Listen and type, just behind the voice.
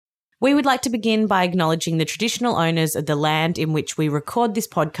We would like to begin by acknowledging the traditional owners of the land in which we record this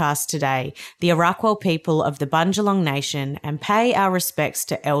podcast today, the Arakwal people of the Bundjalung Nation, and pay our respects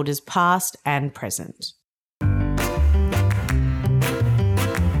to elders past and present.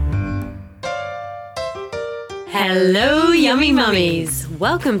 Hello, yummy mummies.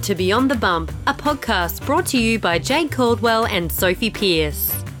 Welcome to Beyond the Bump, a podcast brought to you by Jade Caldwell and Sophie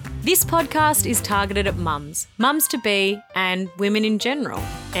Pearce. This podcast is targeted at mums, mums-to-be, and women in general.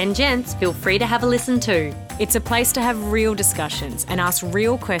 And gents, feel free to have a listen too. It's a place to have real discussions and ask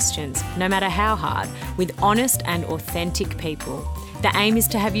real questions, no matter how hard, with honest and authentic people. The aim is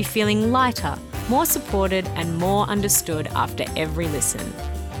to have you feeling lighter, more supported, and more understood after every listen.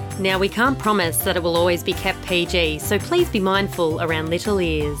 Now, we can't promise that it will always be kept PG, so please be mindful around little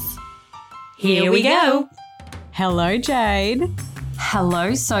ears. Here we go. Hello, Jade.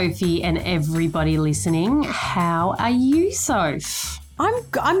 Hello, Sophie, and everybody listening. How are you, Soph?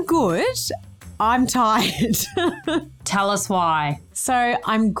 I'm good. I'm tired. Tell us why. So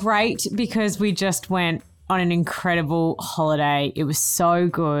I'm great because we just went on an incredible holiday. It was so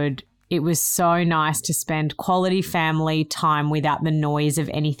good. It was so nice to spend quality family time without the noise of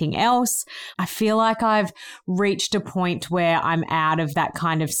anything else. I feel like I've reached a point where I'm out of that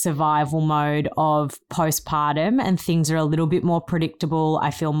kind of survival mode of postpartum and things are a little bit more predictable.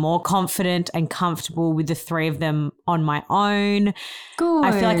 I feel more confident and comfortable with the three of them on my own. Good.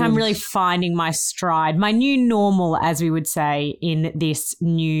 I feel like I'm really finding my stride, my new normal, as we would say, in this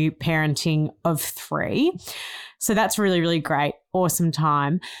new parenting of three. So that's really, really great. Awesome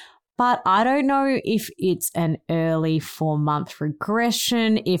time. But I don't know if it's an early 4-month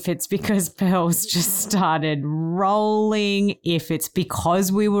regression, if it's because Pearl's just started rolling, if it's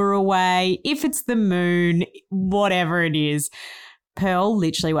because we were away, if it's the moon, whatever it is. Pearl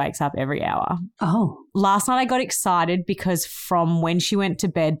literally wakes up every hour. Oh. Last night I got excited because from when she went to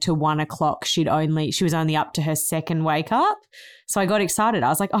bed to 1 o'clock, she was only up to her second wake up. So I got excited. I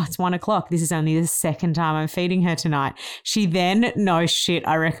was like, oh, it's 1 o'clock. This is only the second time I'm feeding her tonight. She then, no shit,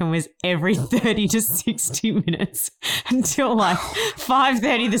 I reckon was every 30 to 60 minutes until like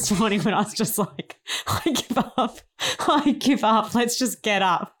 5:30 this morning when I was just like, I give up. Let's just get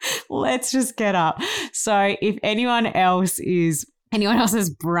up. So if anyone else's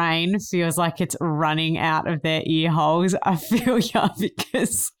brain feels like it's running out of their ear holes, I feel you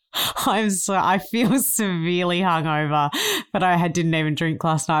because I feel severely hungover, but I didn't even drink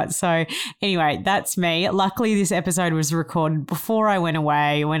last night. So anyway, that's me. Luckily, this episode was recorded before I went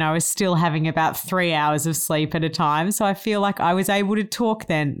away when I was still having about 3 hours of sleep at a time. So I feel like I was able to talk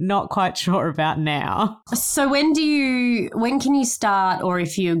then. Not quite sure about now. So when can you start, or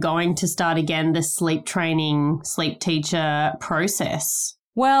if you're going to start again, the sleep training, sleep teacher process?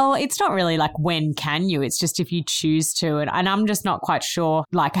 Well, it's not really like when can you, it's just if you choose to. And I'm just not quite sure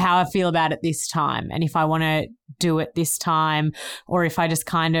like how I feel about it this time and if I want to do it this time or if I just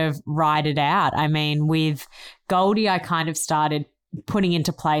kind of ride it out. I mean, with Goldie, I kind of started putting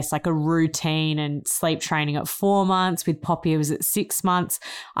into place like a routine and sleep training at 4 months. With Poppy, it was at 6 months.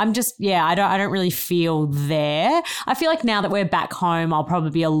 I'm just, I don't really feel there. I feel like now that we're back home, I'll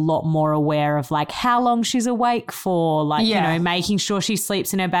probably be a lot more aware of like how long she's awake for, like, you know, making sure she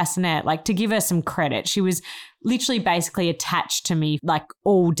sleeps in her bassinet. Like, to give her some credit, she was literally basically attached to me like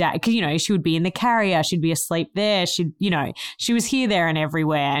all day because, you know, she would be in the carrier, she'd be asleep there, she was here, there and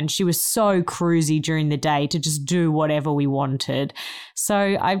everywhere, and she was so cruisy during the day to just do whatever we wanted.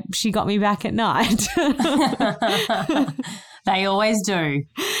 So she got me back at night. They always do.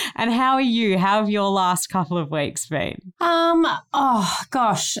 And how are you? How have your last couple of weeks been?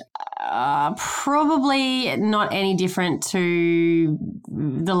 Probably not any different to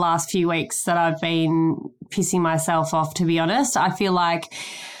the last few weeks that I've been pissing myself off, to be honest. I feel like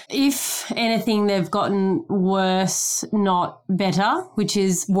if anything, they've gotten worse, not better, which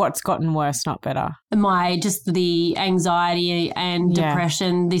is... What's gotten worse, not better? The anxiety and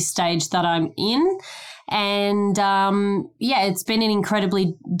depression, this stage that I'm in. And, it's been an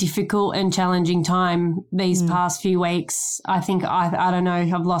incredibly difficult and challenging time these past few weeks. I think, I don't know,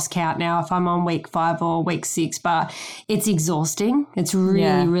 I've lost count now if I'm on week 5 or week 6, but it's exhausting. It's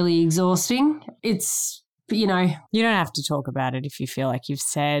really, really exhausting. It's, you know. You don't have to talk about it if you feel like you've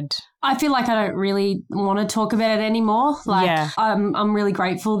said. I feel like I don't really want to talk about it anymore. I'm really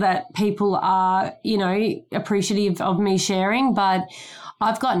grateful that people are, you know, appreciative of me sharing, but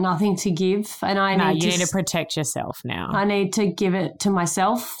I've got nothing to give, and you need to protect yourself now. I need to give it to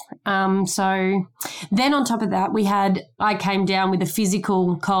myself. So then on top of that, I came down with a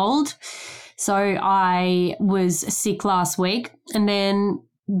physical cold. So I was sick last week, and then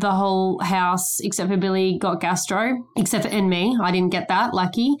the whole house, except for Billy, got gastro, except for and me. I didn't get that,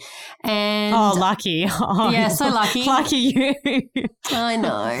 lucky. And lucky. Oh, yeah, so lucky. Lucky you. I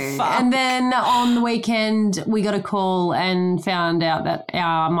know. Fuck. And then on the weekend, we got a call and found out that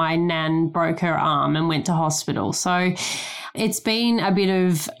my nan broke her arm and went to hospital. So it's been a bit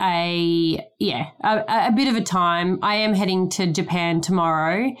of a bit of a time. I am heading to Japan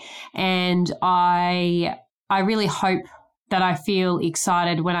tomorrow, and I really hope that I feel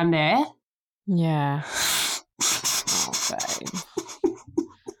excited when I'm there. Yeah. Oh, babe.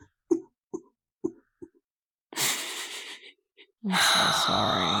 I'm so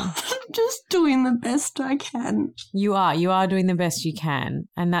sorry. I'm just doing the best I can. You are doing the best you can,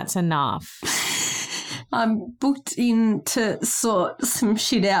 and that's enough. I'm booked in to sort some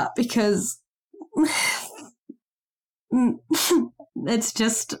shit out because it's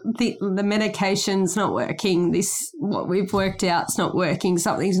just the medication's not working. What we've worked out's not working.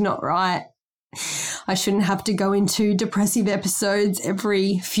 Something's not right. I shouldn't have to go into depressive episodes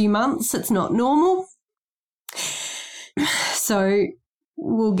every few months. It's not normal. So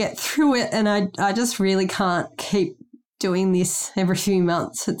we'll get through it, and I just really can't keep doing this every few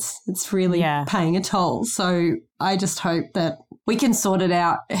months. It's really paying a toll. So I just hope that we can sort it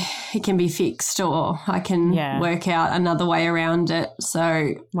out. It can be fixed, or I can work out another way around it.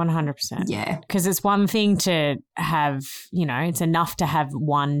 So 100%. Yeah. Because it's one thing to have, it's enough to have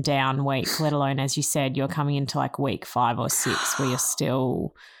one down week, let alone, as you said, you're coming into like week 5 or 6 where you're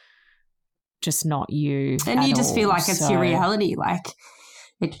still just not you. And you just feel like it's your reality. Like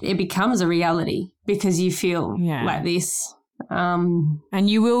it becomes a reality because you feel like this. And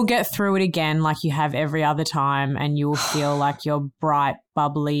you will get through it again like you have every other time, and you will feel like your bright,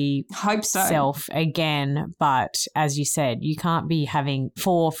 bubbly self again. But as you said, you can't be having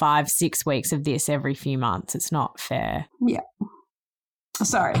 4, 5, 6 weeks of this every few months. It's not fair. Yeah.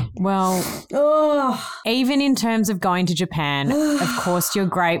 Sorry. Well, even in terms of going to Japan, of course you're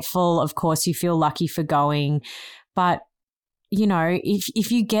grateful. Of course you feel lucky for going. But if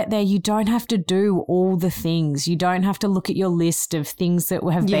you get there, you don't have to do all the things. You don't have to look at your list of things that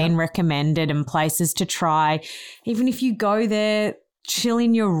have been recommended and places to try. Even if you go there, chill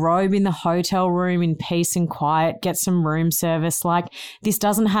in your robe in the hotel room in peace and quiet, get some room service. Like, this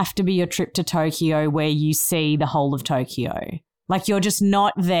doesn't have to be your trip to Tokyo where you see the whole of Tokyo. Like, you're just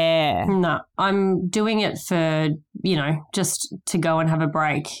not there. No, I'm doing it for, just to go and have a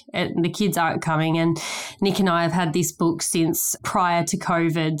break. The kids aren't coming, and Nick and I have had this book since prior to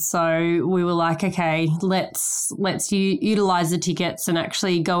COVID. So we were like, okay, let's utilise the tickets and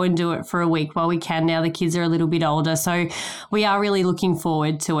actually go and do it for a week while we can. Now the kids are a little bit older. So we are really looking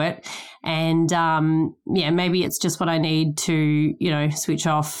forward to it. And, maybe it's just what I need to, switch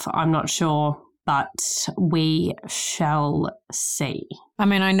off. I'm not sure. But we shall see. I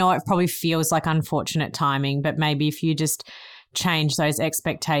mean, I know it probably feels like unfortunate timing, but maybe if you just change those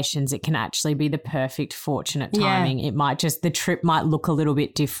expectations, it can actually be the perfect fortunate timing. It might the trip might look a little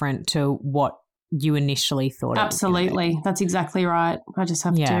bit different to what you initially thought. Absolutely. That's exactly right. I just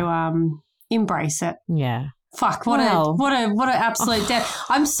have to embrace it. Yeah. Fuck, what an absolute death.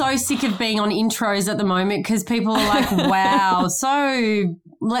 I'm so sick of being on intros at the moment because people are like, wow, so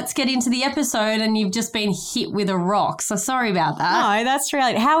let's get into the episode, and you've just been hit with a rock. So sorry about that. No, that's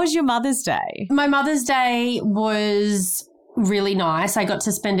really – how was your Mother's Day? My Mother's Day was really nice. I got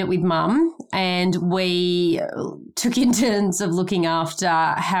to spend it with Mum, and we took in turns of looking after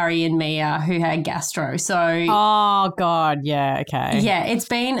Harry and Mia, who had gastro. So oh God, yeah, okay. Yeah, it's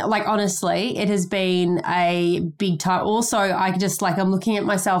been honestly, it has been a big time. Also, I'm looking at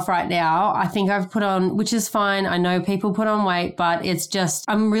myself right now. I think I've put on, which is fine. I know people put on weight, but it's just,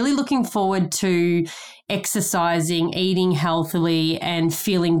 I'm really looking forward to exercising, eating healthily, and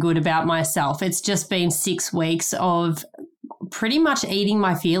feeling good about myself. It's just been 6 weeks of pretty much eating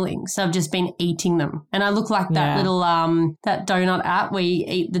my feelings. I've just been eating them. And I look like that little that donut app where you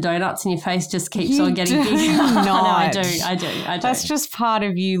eat the donuts and your face just keeps on getting bigger. No, I do. That's just part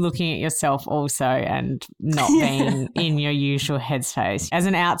of you looking at yourself also and not being in your usual headspace. As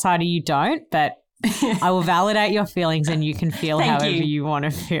an outsider, you don't, but I will validate your feelings and you can feel however you want to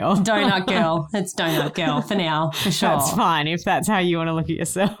feel. Donut girl. It's donut girl for now, for sure. That's fine if that's how you want to look at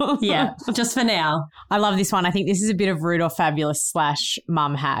yourself. Yeah, just for now. I love this one. I think this is a bit of rude or fabulous /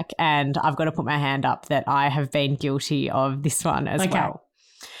 mum hack, and I've got to put my hand up that I have been guilty of this one as well.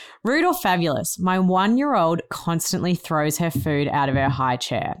 Rude or fabulous? My 1-year-old constantly throws her food out of her high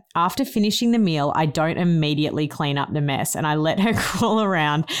chair. After finishing the meal, I don't immediately clean up the mess and I let her crawl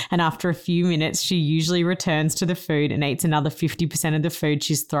around, and after a few minutes, she usually returns to the food and eats another 50% of the food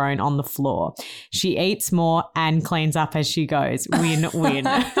she's thrown on the floor. She eats more and cleans up as she goes. Win-win.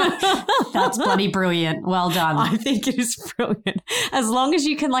 That's bloody brilliant. Well done. I think it is brilliant. As long as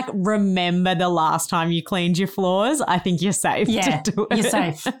you can remember the last time you cleaned your floors, I think you're safe to do it. You're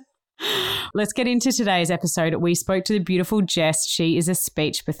safe. Let's get into today's episode. We spoke to the beautiful Jess. She is a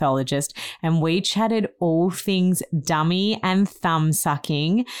speech pathologist, and we chatted all things dummy and thumb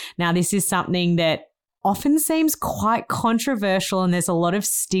sucking. Now, this is something that often seems quite controversial and there's a lot of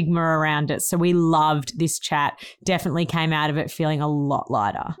stigma around it. So we loved this chat. Definitely came out of it feeling a lot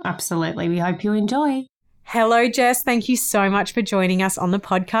lighter. Absolutely. We hope you enjoy. Hello, Jess. Thank you so much for joining us on the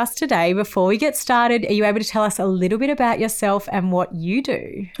podcast today. Before we get started, are you able to tell us a little bit about yourself and what you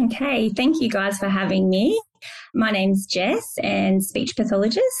do? Okay. Thank you guys for having me. My name's Jess and speech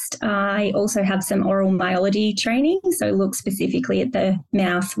pathologist. I also have some oral myology training, so look specifically at the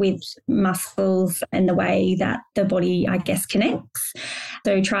mouth with muscles and the way that the body, I guess, connects.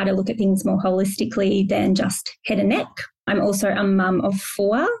 So try to look at things more holistically than just head and neck. I'm also a mum of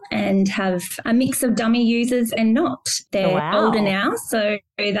 4 and have a mix of dummy users and not. They're older now, so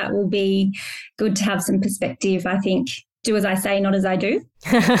that will be good to have some perspective, I think. Do as I say, not as I do.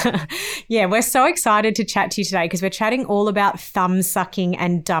 Yeah, we're so excited to chat to you today because we're chatting all about thumb sucking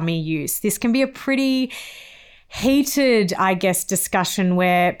and dummy use. This can be a pretty heated, I guess, discussion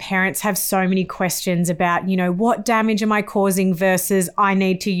where parents have so many questions about, what damage am I causing versus I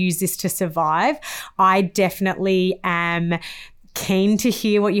need to use this to survive. I definitely am keen to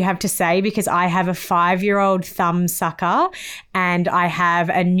hear what you have to say because I have a 5-year-old thumb sucker and I have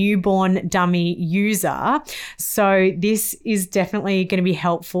a newborn dummy user. So this is definitely going to be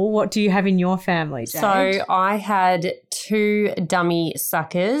helpful. What do you have in your family, Jade? So I had 2 dummy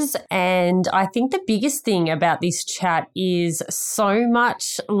suckers, and I think the biggest thing about this chat is so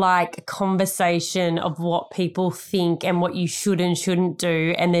much conversation of what people think and what you should and shouldn't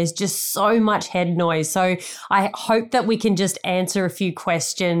do, and there's just so much head noise. So I hope that we can just answer a few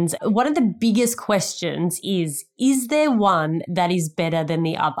questions. One of the biggest questions is there one that is better than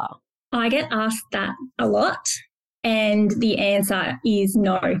the other? I get asked that a lot. And the answer is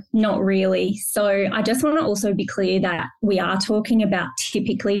no, not really. So I just want to also be clear that we are talking about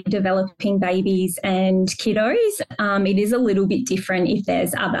typically developing babies and kiddos. It is a little bit different if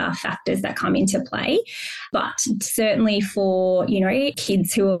there's other factors that come into play. But certainly for,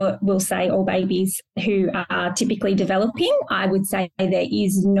 kids who will say, or babies who are typically developing, I would say there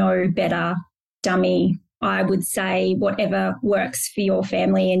is no better dummy. I would say whatever works for your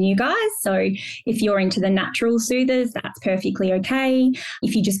family and you guys. So if you're into the natural soothers, that's perfectly okay.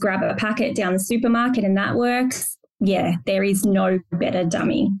 If you just grab a packet down the supermarket and that works, yeah, there is no better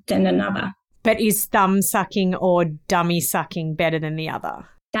dummy than another. But is thumb sucking or dummy sucking better than the other?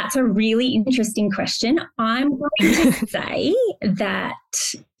 That's a really interesting question. I'm going to say that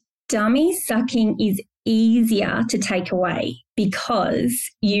dummy sucking is easier to take away because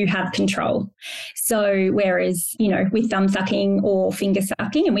you have control. So whereas, with thumb sucking or finger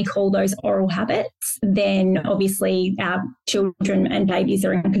sucking, and we call those oral habits, then obviously our children and babies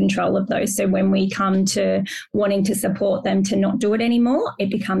are in control of those. So when we come to wanting to support them to not do it anymore,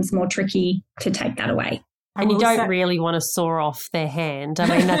 it becomes more tricky to take that away. And you don't really want to saw off their hand. I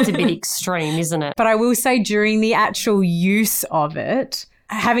mean, that's a bit extreme, isn't it? But I will say during the actual use of it,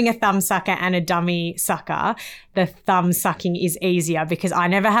 having a thumb sucker and a dummy sucker, the thumb sucking is easier because I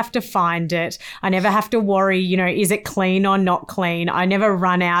never have to find it. I never have to worry, is it clean or not clean? I never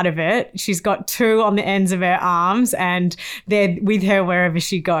run out of it. She's got 2 on the ends of her arms and they're with her wherever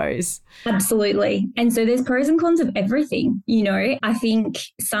she goes. Absolutely. And so there's pros and cons of everything. I think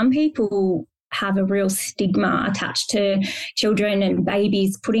some people have a real stigma attached to children and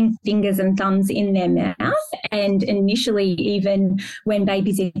babies putting fingers and thumbs in their mouth. And initially, even when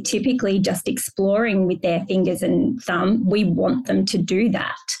babies are typically just exploring with their fingers and thumb, we want them to do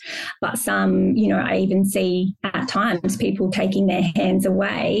that. But some, I even see at times people taking their hands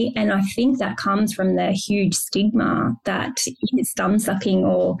away. And I think that comes from the huge stigma that is thumb sucking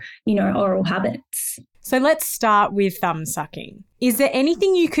or, oral habits. So let's start with thumb sucking. Is there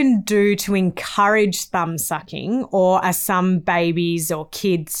anything you can do to encourage thumb sucking, or are some babies or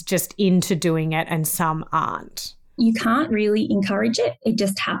kids just into doing it and some aren't? you can't really encourage it. It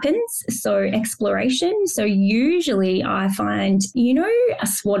just happens. So exploration. So usually I find, a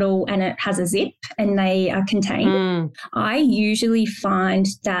swaddle and it has a zip and they are contained. I usually find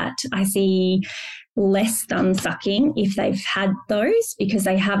that I see less thumb sucking if they've had those because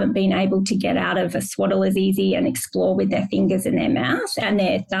they haven't been able to get out of a swaddle as easy and explore with their fingers in their mouth and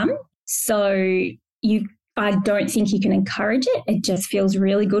their thumb. So I don't think you can encourage it. It just feels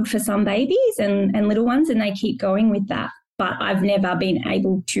really good for some babies and little ones, and they keep going with that. But I've never been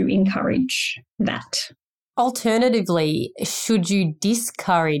able to encourage that. Alternatively, should you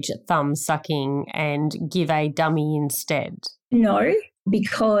discourage thumb sucking and give a dummy instead? No,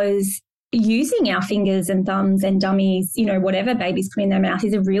 because using our fingers and thumbs and dummies, whatever babies put in their mouth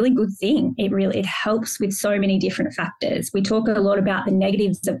is a really good thing. It helps with so many different factors. We talk a lot about the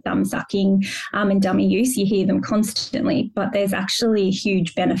negatives of thumb sucking and dummy use. You hear them constantly, but there's actually a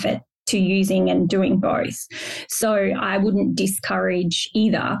huge benefit to using and doing both. So I wouldn't discourage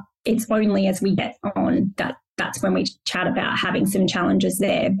either. It's only as we get on that's when we chat about having some challenges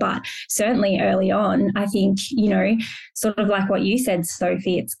there. But certainly early on, I think, sort of like what you said,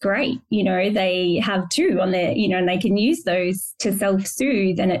 Sophie, it's great. They have two on their, and they can use those to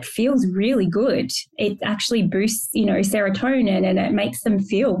self-soothe and it feels really good. It actually boosts, serotonin and it makes them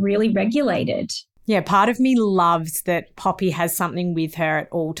feel really regulated. Yeah, part of me loves that Poppy has something with her at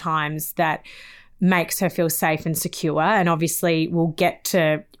all times that makes her feel safe and secure. And obviously we'll get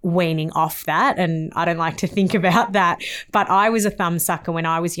to weaning off that, and I don't like to think about that. But I was a thumb sucker when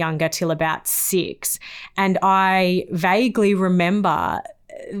I was younger till about 6. And I vaguely remember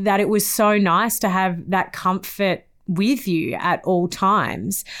that it was so nice to have that comfort with you at all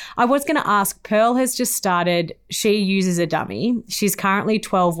times. I was going to ask, Pearl has just started, she uses a dummy. She's currently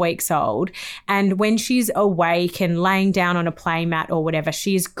 12 weeks old. And when she's awake and laying down on a play mat or whatever,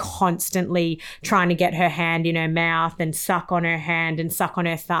 she is constantly trying to get her hand in her mouth and suck on her hand and suck on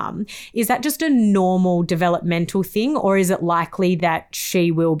her thumb. Is that just a normal developmental thing, or is it likely that she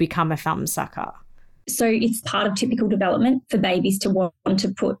will become a thumb sucker? So it's part of typical development for babies to want to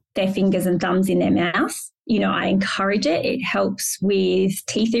put their fingers and thumbs in their mouth. I encourage it. It helps with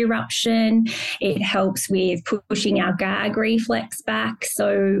teeth eruption. It helps with pushing our gag reflex back.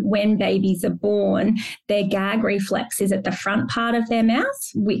 So when babies are born, their gag reflex is at the front part of their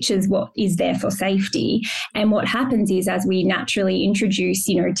mouth, which is what is there for safety. And what happens is as we naturally introduce,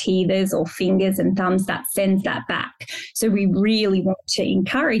 teethers or fingers and thumbs, that sends that back. So we really want to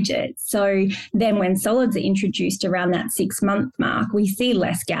encourage it. So then when solids are introduced around that 6-month mark, we see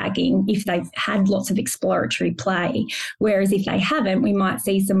less gagging if they've had lots of exploratory play, whereas if they haven't, we might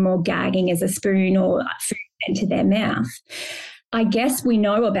see some more gagging as a spoon or food into their mouth. I guess we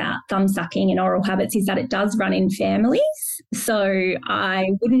know about thumb sucking and oral habits is that it does run in families. So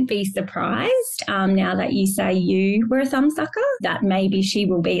I wouldn't be surprised now that you say you were a thumb sucker, that maybe she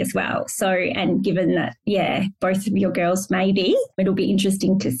will be as well. So, and given that, both of your girls may be, it'll be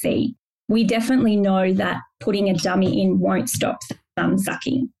interesting to see. We definitely know that putting a dummy in won't stop thumb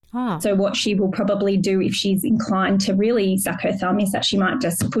sucking. So what she will probably do if she's inclined to really suck her thumb is that she might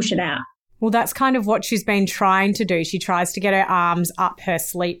just push it out. Well, that's kind of what she's been trying to do. She tries to get her arms up her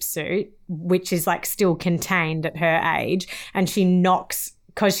sleep suit, which is like still contained at her age, and she knocks,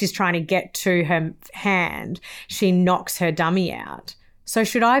 because she's trying to get to her hand, she knocks her dummy out. So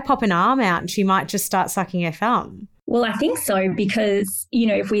should I pop an arm out and she might just start sucking her thumb? Well, I think so because,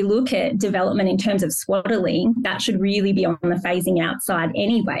 if we look at development in terms of swaddling, that should really be on the phasing out side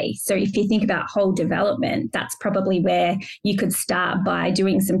anyway. So if you think about whole development, that's probably where you could start by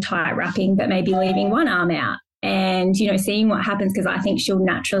doing some tie wrapping, but maybe leaving one arm out and, seeing what happens, because I think she'll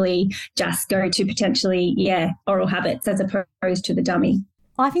naturally just go to potentially, oral habits as opposed to the dummy.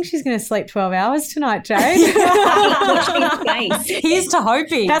 I think she's going to sleep 12 hours tonight, Jade. Here's to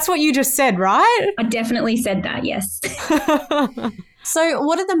hoping. That's what you just said, right? I definitely said that, yes. So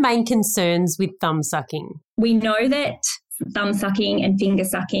what are the main concerns with thumb sucking? We know that thumb sucking and finger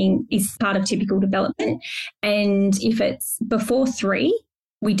sucking is part of typical development. And if it's before 3,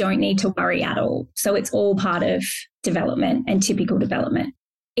 we don't need to worry at all. So it's all part of development and typical development.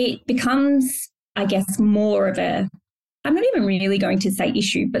 It becomes, I guess, more of a, I'm not even really going to say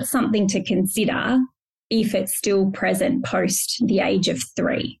issue, but something to consider if it's still present post the age of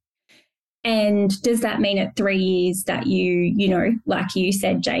 3. And does that mean at 3 years that you like you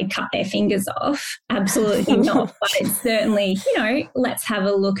said, Jade, cut their fingers off? Absolutely not. But it's certainly, let's have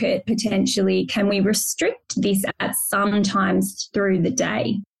a look at potentially, can we restrict this at some times through the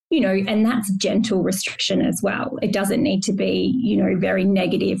day? and that's gentle restriction as well. It doesn't need to be, very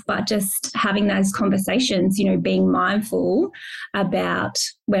negative, but just having those conversations, being mindful about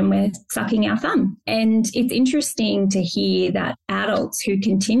when we're sucking our thumb. And it's interesting to hear that adults who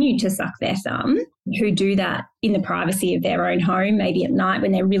continue to suck their thumb, who do that in the privacy of their own home, maybe at night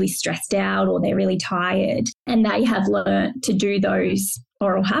when they're really stressed out or they're really tired, and they have learnt to do those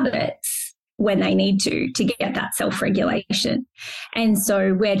oral habits when they need to get that self-regulation. And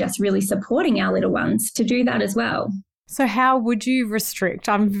so we're just really supporting our little ones to do that as well. So how would you restrict?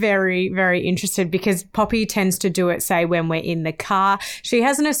 I'm very, very interested because Poppy tends to do it, say, when we're in the car. She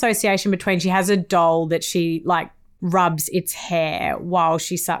has an association between, she has a doll that she rubs its hair while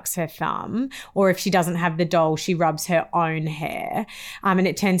she sucks her thumb, or if she doesn't have the doll, she rubs her own hair. And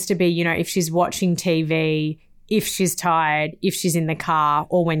it tends to be, if she's watching TV, if she's tired, if she's in the car,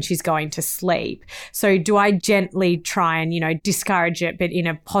 or when she's going to sleep. So do I gently try and, discourage it, but in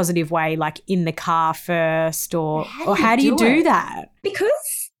a positive way, like in the car first, or how do you do that?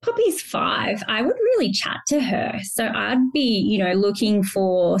 Because Poppy's 5, I would really chat to her. So I'd be, looking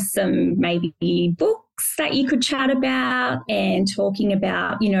for some maybe books that you could chat about and talking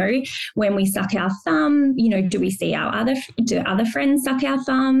about, when we suck our thumb, do we see do other friends suck our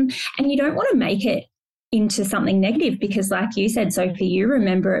thumb? And you don't want to make it into something negative because, like you said, Sophie, you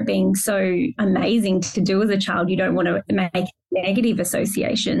remember it being so amazing to do as a child. You don't want to make negative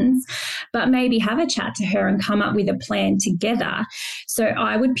associations, but maybe have a chat to her and come up with a plan together. So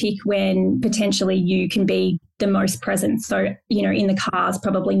I would pick when potentially you can be the most present. So, in the car is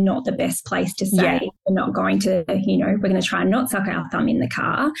probably not the best place to say we're not going to, we're going to try and not suck our thumb in the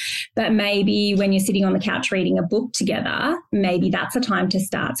car. But maybe when you're sitting on the couch reading a book together, maybe that's a time to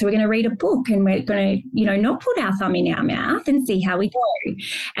start. So we're going to read a book and we're going to, not put our thumb in our mouth and see how we go.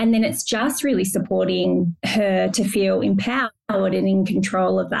 And then it's just really supporting her to feel empowered and in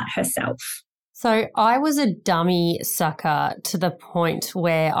control of that herself. So I was a dummy sucker to the point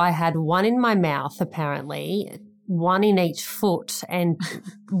where I had one in my mouth, apparently, one in each foot and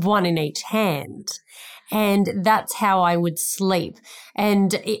one in each hand. And that's how I would sleep.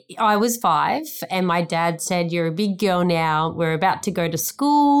 And I was 5 and my dad said, "You're a big girl now. We're about to go to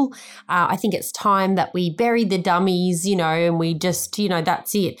school. I think it's time that we bury the dummies, and we just,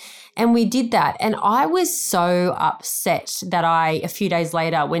 that's it." And we did that. And I was so upset that a few days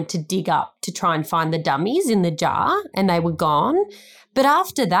later, went to dig up to try and find the dummies in the jar and they were gone. But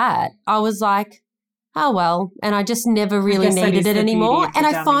after that, I was like, oh, well, and I just never really needed it anymore. And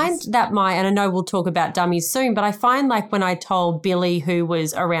I find that and I know we'll talk about dummies soon, but I find like when I told Billy, who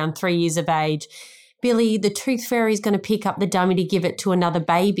was around 3 years of age, "Billy, the tooth fairy is going to pick up the dummy to give it to another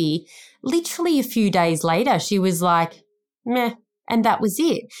baby," literally a few days later, she was like, meh. And that was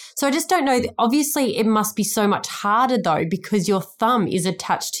it. So I just don't know. Obviously, it must be so much harder, though, because your thumb is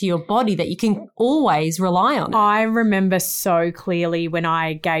attached to your body that you can always rely on it. I remember so clearly when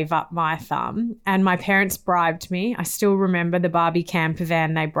I gave up my thumb and my parents bribed me. I still remember the Barbie camper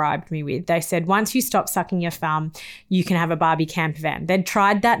van they bribed me with. They said, once you stop sucking your thumb, you can have a Barbie camper van. They'd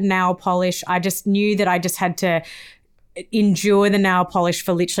tried that nail polish. I just knew that I just had to endure the nail polish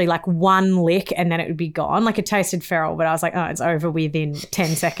for literally like one lick and then it would be gone. Like it tasted feral, but I was like, oh, it's over within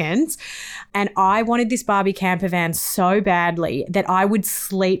 10 seconds. And I wanted this Barbie camper van so badly that I would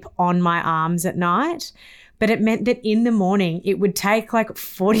sleep on my arms at night. But it meant that in the morning it would take like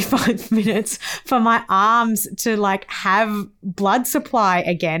 45 minutes for my arms to like have blood supply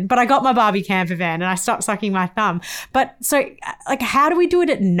again. But I got my Barbie camper van and I stopped sucking my thumb. But so like how do we do it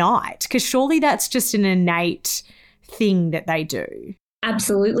at night? Because surely that's just an innate thing that they do.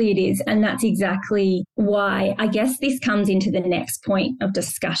 Absolutely it is. And that's exactly why I guess this comes into the next point of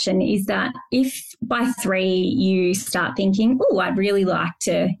discussion is that if by 3 you start thinking, oh, I'd really like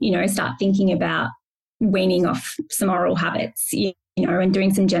to, start thinking about weaning off some oral habits, and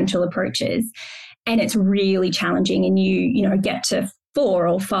doing some gentle approaches, and it's really challenging and you get to 4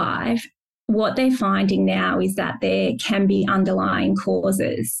 or 5, what they're finding now is that there can be underlying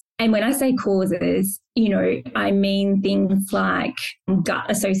causes. And when I say causes, I mean things like gut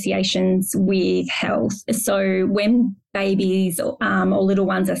associations with health. So when babies or little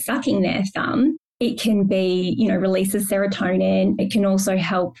ones are sucking their thumb, it can be, releases serotonin. It can also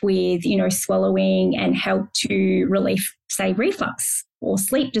help with, swallowing and help to relieve, say, reflux or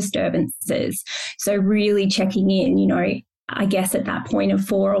sleep disturbances. So really checking in, I guess at that point of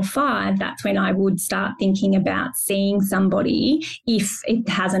 4 or 5, that's when I would start thinking about seeing somebody if it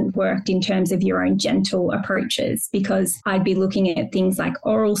hasn't worked in terms of your own gentle approaches, because I'd be looking at things like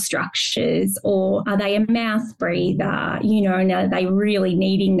oral structures, or are they a mouth breather, and are they really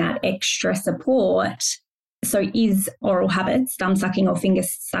needing that extra support So is oral habits, thumb sucking or finger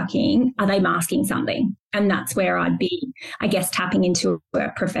sucking, are they masking something? And that's where I'd be, I guess, tapping into a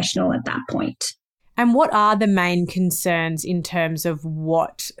professional at that point. And what are the main concerns in terms of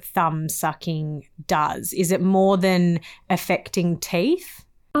what thumb sucking does? Is it more than affecting teeth?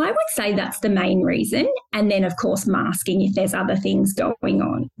 I would say that's the main reason. And then, of course, masking if there's other things going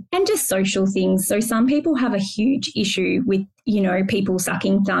on and just social things. So some people have a huge issue with, people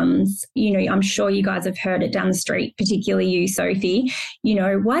sucking thumbs. I'm sure you guys have heard it down the street, particularly you, Sophie.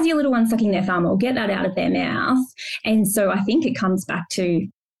 Why is your little one sucking their thumb? Or get that out of their mouth. And so I think it comes back to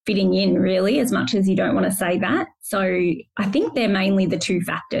fitting in, really, as much as you don't want to say that. So I think they're mainly the two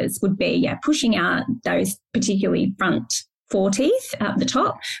factors would be, pushing out those particularly front teeth at the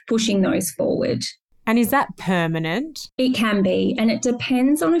top, pushing those forward. And is that permanent? It can be, and it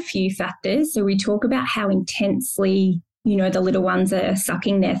depends on a few factors. So we talk about how intensely, the little ones are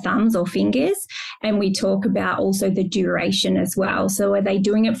sucking their thumbs or fingers, and we talk about also the duration as well. So are they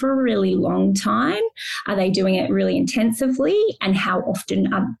doing it for a really long time? Are they doing it really intensively? And how often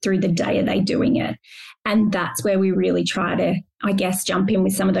through the day are they doing it? And that's where we really try to, I guess, jump in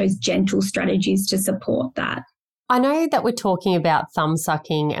with some of those gentle strategies to support that. I know that we're talking about thumb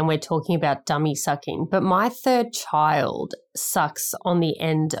sucking and we're talking about dummy sucking, but my third child sucks on the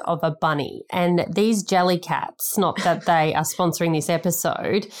end of a bunny. And these jelly cats, not that they are sponsoring this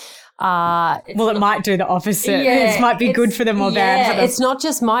episode, well, it might do the opposite. Yeah, it might be good for them or bad for them. It's not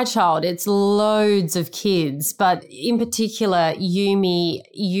just my child, it's loads of kids. But in particular, Yumi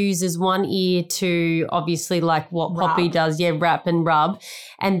uses one ear to obviously like what Poppy does, wrap and rub.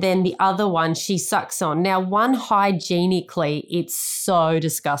 And then the other one she sucks on. Now, one hygienically, it's so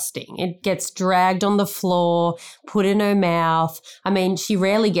disgusting. It gets dragged on the floor, put in her mouth. I mean, she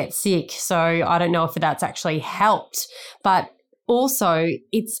rarely gets sick, so I don't know if that's actually helped. But also,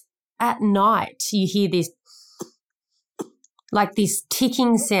 it's at night, you hear this like this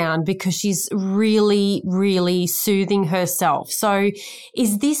ticking sound because she's really, really soothing herself. So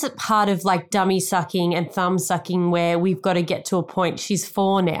is this a part of like dummy sucking and thumb sucking where we've got to get to a point, she's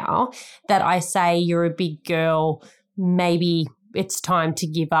 4 now, that I say you're a big girl, maybe it's time to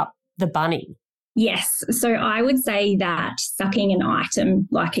give up the bunny? Yes. So I would say that sucking an item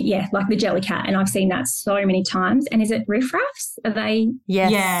like the jelly cat, and I've seen that so many times. And is it riffraffs? Are they?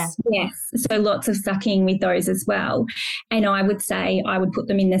 Yes. Yeah. Yes. So lots of sucking with those as well. And I would say I would put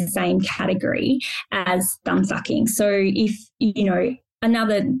them in the same category as thumb sucking. So if,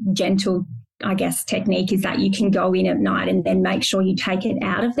 another gentle, I guess, technique is that you can go in at night and then make sure you take it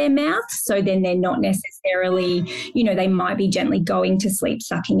out of their mouth. So then they're not necessarily, they might be gently going to sleep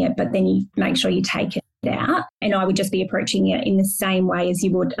sucking it, but then you make sure you take it out. And I would just be approaching it in the same way as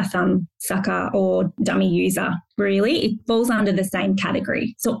you would a thumb sucker or dummy user, really. It falls under the same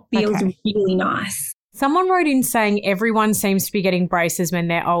category. So it feels really nice. Someone wrote in saying everyone seems to be getting braces when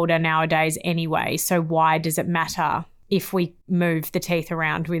they're older nowadays anyway. So why does it matter if we move the teeth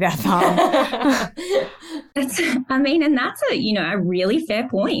around with our thumb? That's a really fair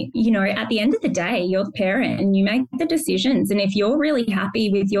point. At the end of the day, you're the parent and you make the decisions. And if you're really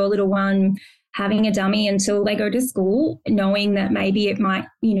happy with your little one having a dummy until they go to school, knowing that maybe it might,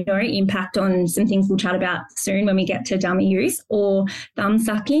 impact on some things we'll chat about soon when we get to dummy use or thumb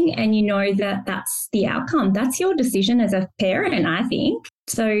sucking, and that that's the outcome. That's your decision as a parent, I think.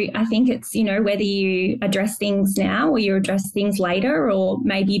 So I think it's, whether you address things now or you address things later or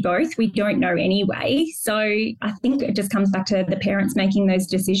maybe both, we don't know anyway. So I think it just comes back to the parents making those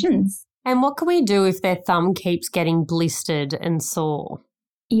decisions. And what can we do if their thumb keeps getting blistered and sore?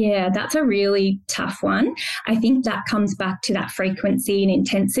 Yeah, that's a really tough one. I think that comes back to that frequency and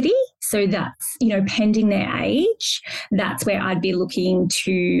intensity. So that's, pending their age, that's where I'd be looking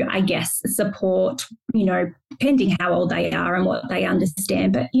to, I guess, support, pending how old they are and what they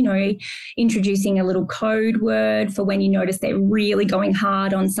understand. But, introducing a little code word for when you notice they're really going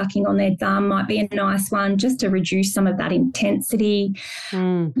hard on sucking on their thumb might be a nice one, just to reduce some of that intensity.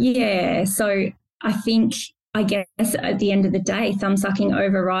 Yeah, so I guess at the end of the day, thumb sucking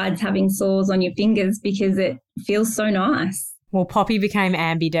overrides having sores on your fingers because it feels so nice. Well, Poppy became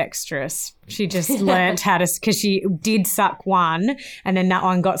ambidextrous. She just learnt how to, because she did suck one and then that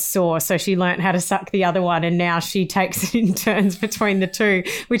one got sore. So she learnt how to suck the other one and now she takes it in turns between the two.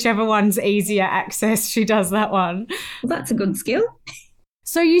 Whichever one's easier access, she does that one. Well, that's a good skill.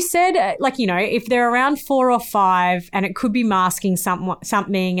 So you said, if they're around 4 or 5 and it could be masking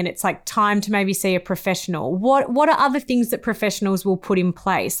something and it's like time to maybe see a professional, what are other things that professionals will put in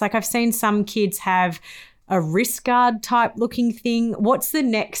place? Like I've seen some kids have a wrist guard type looking thing. What's the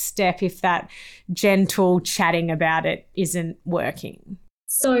next step if that gentle chatting about it isn't working?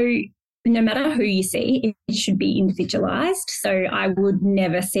 So no matter who you see, it should be individualized. So I would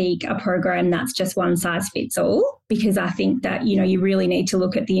never seek a program that's just one size fits all, because I think that, you really need to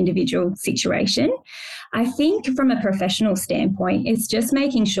look at the individual situation. I think from a professional standpoint, it's just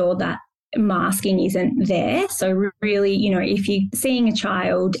making sure that masking isn't there. So really, if you're seeing a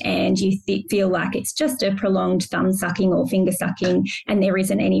child and you feel like it's just a prolonged thumb sucking or finger sucking and there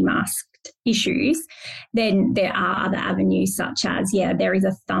isn't any masked issues, then there are other avenues such as, there is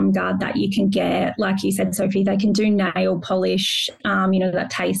a thumb guard that you can get. Like you said, Sophie, they can do nail polish,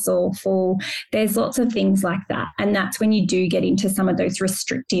 that tastes awful. There's lots of things like that. And that's when you do get into some of those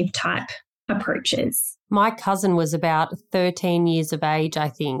restrictive type approaches. My cousin was about 13 years of age, I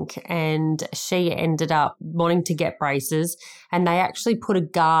think, and she ended up wanting to get braces, and they actually put a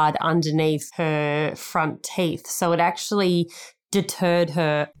guard underneath her front teeth. So it actually deterred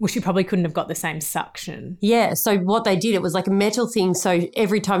her. Well, she probably couldn't have got the same suction. Yeah, so what they did, it was like a metal thing, so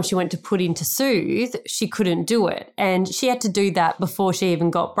every time she went to put in to soothe, she couldn't do it. And she had to do that before she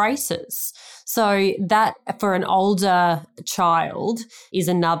even got braces. So that, for an older child, is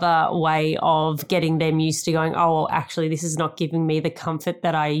another way of getting them used to going, oh, well, actually, this is not giving me the comfort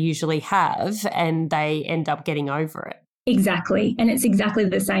that I usually have, and they end up getting over it. Exactly. And it's exactly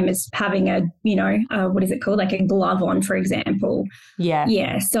the same as having what is it called? Like a glove on, for example. Yeah.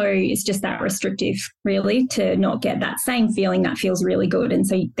 Yeah. So it's just that restrictive, really, to not get that same feeling that feels really good. And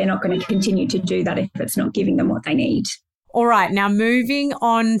so they're not going to continue to do that if it's not giving them what they need. All right, now moving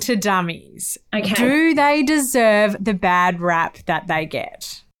on to dummies. Okay. Do they deserve the bad rap that they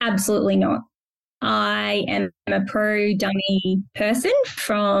get? Absolutely not. I am a pro-dummy person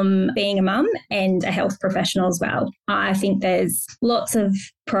from being a mum and a health professional as well. I think there's lots of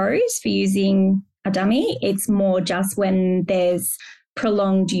pros for using a dummy. It's more just when there's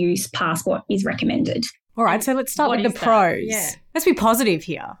prolonged use past what is recommended. All right, so let's start with the pros. Yeah. Let's be positive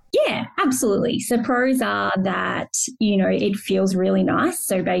here. Yeah, absolutely. So pros are that, it feels really nice.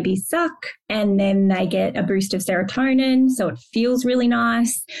 So babies suck and then they get a boost of serotonin. So it feels really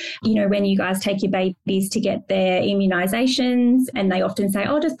nice. When you guys take your babies to get their immunizations, and they often say,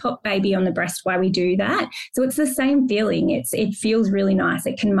 oh, just pop baby on the breast while we do that. So it's the same feeling. It feels really nice.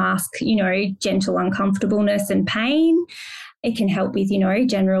 It can mask, gentle uncomfortableness and pain. It can help with,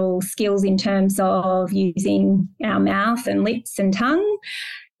 general skills in terms of using our mouth and lips and tongue,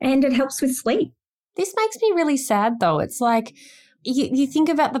 and it helps with sleep. This makes me really sad, though. It's like you think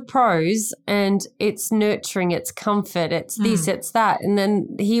about the pros and it's nurturing, it's comfort, it's this, it's that. And then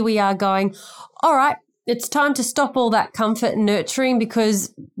here we are going, all right, it's time to stop all that comfort and nurturing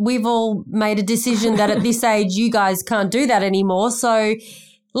because we've all made a decision that at this age you guys can't do that anymore. So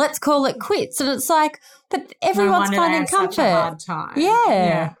let's call it quits. And it's like, but everyone's finding comfort. Such a hard time.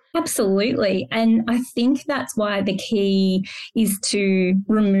 Yeah. Absolutely. And I think that's why the key is to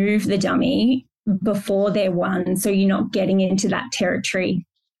remove the dummy before they're one, so you're not getting into that territory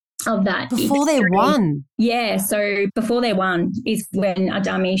of that. Before they're one? Yeah. So before they're one is when a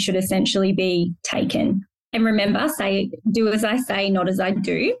dummy should essentially be taken. And remember, do as I say, not as I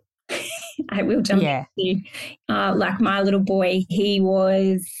do. I will jump in. Like my little boy, he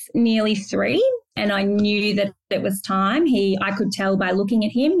was nearly 3 and I knew that it was time. I could tell by looking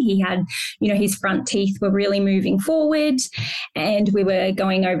at him. He had, his front teeth were really moving forward, and we were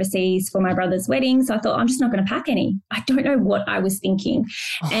going overseas for my brother's wedding. So I thought, I'm just not going to pack any. I don't know what I was thinking.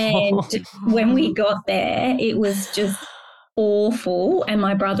 And when we got there, it was just awful. And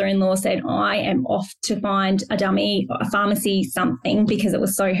my brother-in-law said, I am off to find a dummy, a pharmacy, something, because it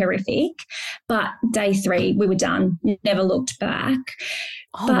was so horrific. But day 3, we were done, never looked back.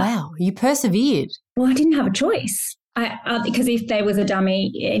 Oh, wow. You persevered. Well, I didn't have a choice. Because if there was a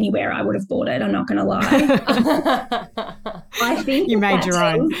dummy anywhere, I would have bought it. I'm not going to lie. I think you made your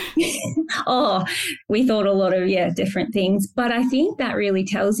own. We thought a lot of different things. But I think that really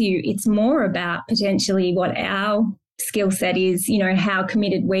tells you it's more about potentially what our skill set is, how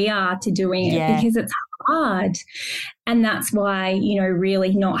committed we are to doing it, because it's hard. And that's why,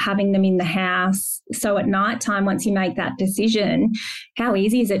 really not having them in the house. So at night time, once you make that decision, how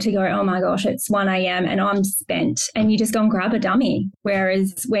easy is it to go, oh my gosh, it's 1 a.m. and I'm spent, and you just go and grab a dummy.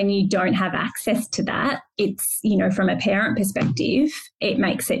 Whereas when you don't have access to that, it's, from a parent perspective, it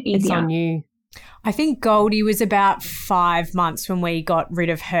makes it easier. It's on you. I think Goldie was about 5 months when we got rid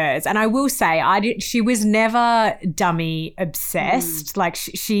of hers. And I will say she was never dummy obsessed. Like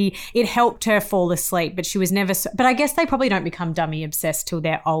it helped her fall asleep, but she was never, but I guess they probably don't become dummy obsessed till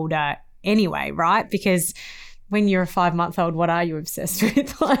they're older anyway, right? Because when you're a 5-month-old, what are you obsessed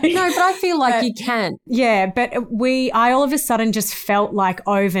with? Like, no, but I feel like you can. Yeah, but I all of a sudden just felt like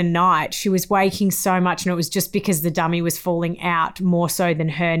overnight she was waking so much, and it was just because the dummy was falling out more so than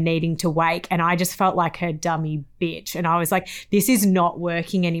her needing to wake. And I just felt like her dummy bitch. And I was like, this is not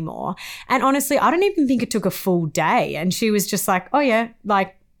working anymore. And honestly, I don't even think it took a full day. And she was just like, oh yeah,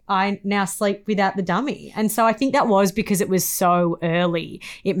 like, I now sleep without the dummy. And so I think that was because it was so early.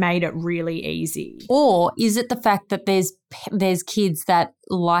 It made it really easy. Or is it the fact that there's kids that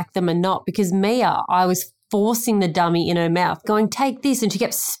like them or not? Because Mia, I was forcing the dummy in her mouth, going, take this, and she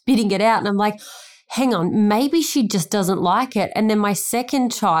kept spitting it out. And I'm like, hang on, maybe she just doesn't like it. And then my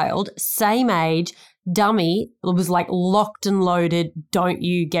second child, same age, dummy, was like locked and loaded, don't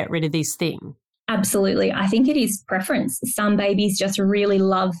you get rid of this thing. Absolutely. I think it is preference. Some babies just really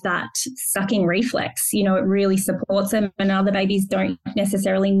love that sucking reflex. You know, it really supports them, and other babies don't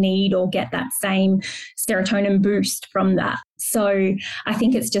necessarily need or get that same serotonin boost from that. So I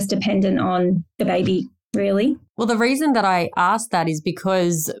think it's just dependent on the baby, really. Well, the reason that I asked that is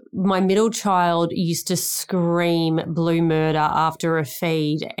because my middle child used to scream blue murder after a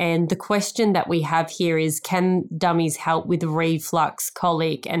feed. And the question that we have here is, can dummies help with reflux,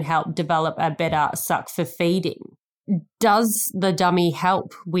 colic, and help develop a better suck for feeding? Does the dummy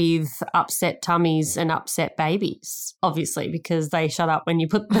help with upset tummies and upset babies? Obviously, because they shut up when you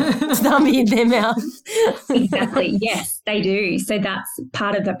put the dummy in their mouth. Exactly. Yes, they do. So that's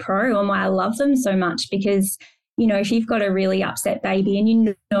part of the pro and why I love them so much, because you know, if you've got a really upset baby and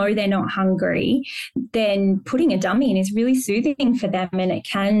you know they're not hungry, then putting a dummy in is really soothing for them, and it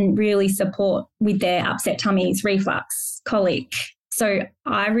can really support with their upset tummies, reflux, colic. So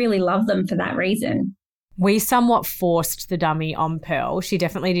I really love them for that reason. We somewhat forced the dummy on Pearl. She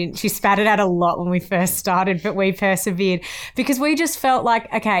definitely didn't. She spat it out a lot when we first started, but we persevered because we just felt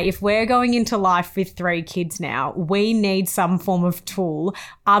like, okay, if we're going into life with 3 kids now, we need some form of tool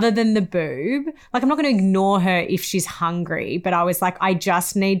other than the boob. Like, I'm not going to ignore her if she's hungry, but I was like, I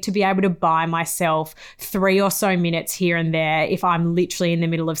just need to be able to buy myself 3 or so minutes here and there if I'm literally in the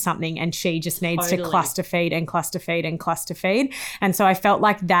middle of something and she just needs to cluster feed and cluster feed and cluster feed. And so I felt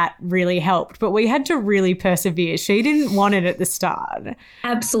like that really helped, but we had to really persevere. She didn't want it at the start.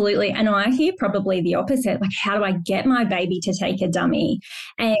 Absolutely. And I hear probably the opposite. Like, how do I get my baby to take a dummy?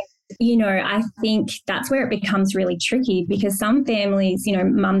 And you know, I think that's where it becomes really tricky, because some families, you know,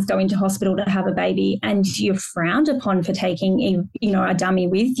 mums go into hospital to have a baby and you're frowned upon for taking, you know, a dummy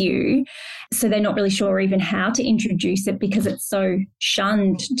with you. So they're not really sure even how to introduce it because it's so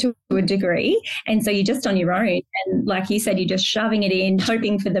shunned to a degree. And so you're just on your own. And like you said, you're just shoving it in,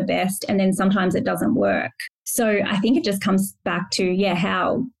 hoping for the best. And then sometimes it doesn't work. So I think it just comes back to,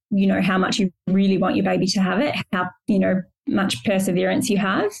 how much you really want your baby to have it, how, much perseverance you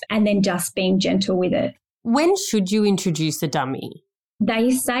have, and then just being gentle with it. When should you introduce a dummy?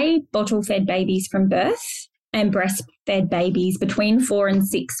 They say bottle-fed babies from birth and breastfed babies between 4 and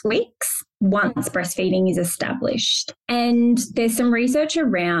 6 weeks once breastfeeding is established. And there's some research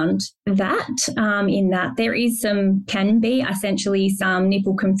around that, in that there is can be essentially some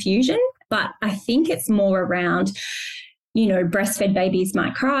nipple confusion, but I think it's more around, breastfed babies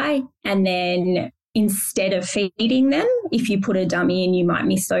might cry, and then instead of feeding them, if you put a dummy in, you might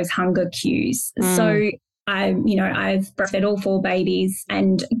miss those hunger cues. So I've breastfed all 4 babies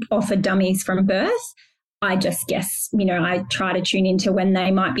and offered dummies from birth. I just guess, I try to tune into when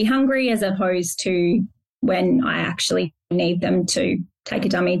they might be hungry as opposed to when I actually need them to take a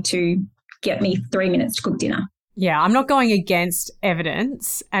dummy to get me 3 minutes to cook dinner. Yeah, I'm not going against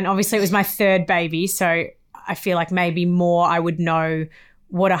evidence. And obviously it was my 3rd baby, so I feel like maybe more I would know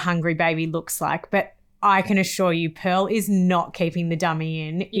what a hungry baby looks like. But I can assure you Pearl is not keeping the dummy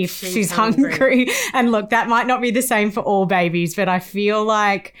in if she's hungry. And look, that might not be the same for all babies, but I feel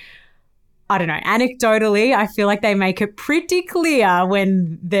like, I don't know, anecdotally, I feel like they make it pretty clear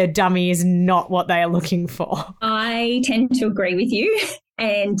when their dummy is not what they are looking for. I tend to agree with you.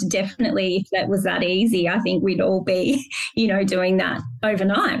 And definitely if that was that easy, I think we'd all be, doing that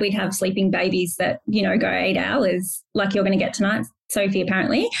overnight. We'd have sleeping babies that, go 8 hours like you're going to get tonight, Sophie,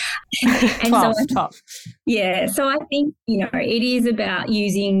 apparently. And 12, 12. Yeah. So I think, it is about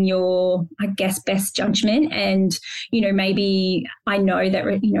using your, I guess, best judgment. And, maybe I know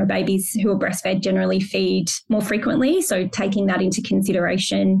that, babies who are breastfed generally feed more frequently. So taking that into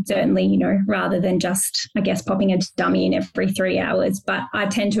consideration, certainly, rather than just, I guess, popping a dummy in every 3 hours. But I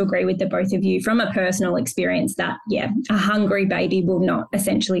tend to agree with the both of you from a personal experience that, a hungry baby will not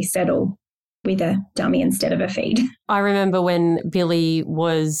essentially settle. with a dummy instead of a feed. I remember when Billy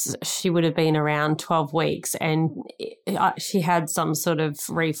she would have been around 12 weeks and she had some sort of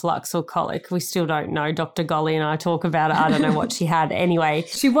reflux or colic. We still don't know. Dr. Golly and I talk about it. I don't know what she had. Anyway.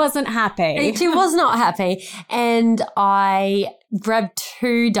 She wasn't happy. She was not happy. And I grabbed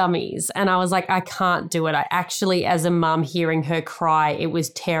 2 dummies and I was like, I can't do it. I actually, as a mum, hearing her cry, it was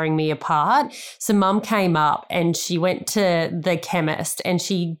tearing me apart. So mum came up and she went to the chemist and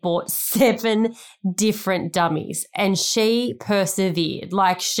she bought 7 different dummies and she persevered.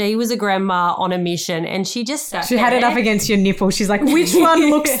 Like she was a grandma on a mission and she just sat She there. had it up against your nipple. She's like, which one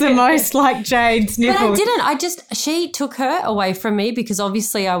looks the most like Jade's nipple? But I didn't. She took her away from me because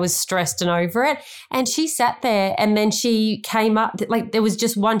obviously I was stressed and over it. And she sat there and then she came up, like there was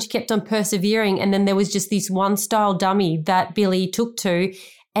just one, she kept on persevering. And then there was just this one style dummy that Billy took to.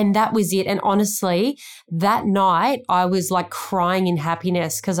 And that was it. And honestly, that night I was like crying in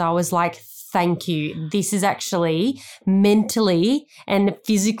happiness because I was like, thank you. This is actually mentally and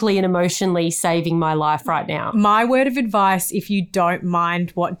physically and emotionally saving my life right now. My word of advice, if you don't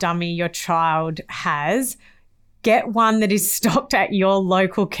mind what dummy your child has, get one that is stocked at your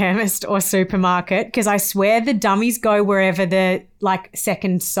local chemist or supermarket because I swear the dummies go wherever the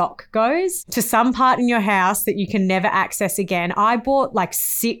second sock goes to some part in your house that you can never access again. I bought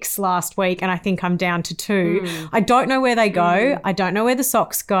 6 last week and I think I'm down to 2. I don't know where they go. I don't know where the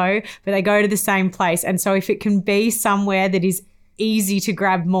socks go, but they go to the same place. And so if it can be somewhere that is easy to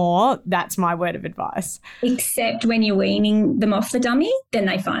grab more, that's my word of advice. Except when you're weaning them off the dummy, then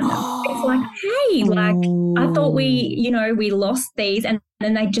they find them. It's like, hey, I thought we lost these and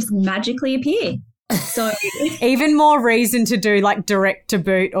then they just magically appear. So even more reason to do direct to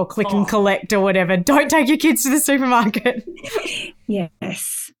boot or click and collect or whatever. Don't take your kids to the supermarket.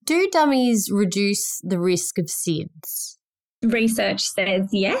 Yes. Do dummies reduce the risk of SIDS? Research says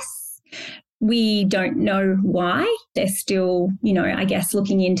yes. We don't know why. They're still, I guess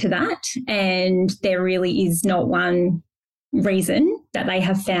looking into that. And there really is not one reason that they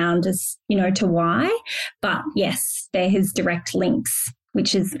have found as, to why. But yes, there is direct links,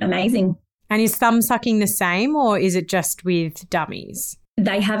 which is amazing. And is thumb sucking the same or is it just with dummies?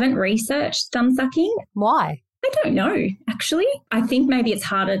 They haven't researched thumb sucking. Why? I don't know, actually. I think maybe it's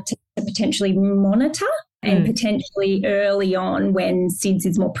harder to potentially monitor and potentially early on when SIDS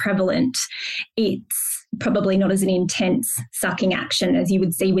is more prevalent, it's probably not as an intense sucking action as you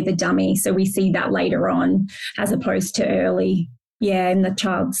would see with a dummy. So we see that later on as opposed to early, in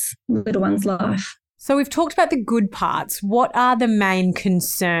the little one's life. So we've talked about the good parts. What are the main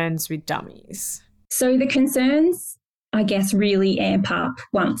concerns with dummies? So the concerns, I guess, really amp up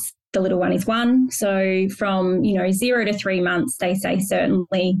once the little one is 1. So from, 0 to 3 months, they say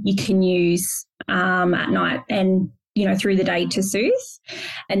certainly you can use at night and, through the day to soothe.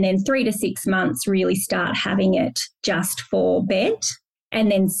 And then 3 to 6 months really start having it just for bed.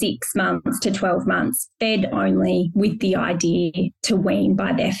 And then 6 months to 12 months, bed only with the idea to wean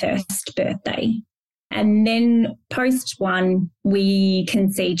by their first birthday. And then post 1, we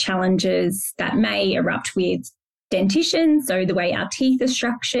can see challenges that may erupt with dentition, so the way our teeth are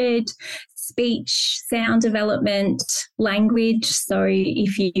structured, speech, sound development, language. So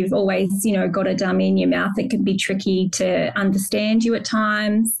if you've always, got a dummy in your mouth, it can be tricky to understand you at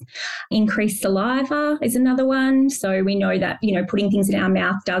times. Increased saliva is another one. So we know that, putting things in our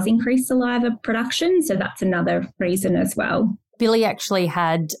mouth does increase saliva production. So that's another reason as well. Billy actually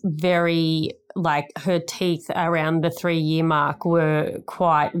had her teeth around the 3-year mark were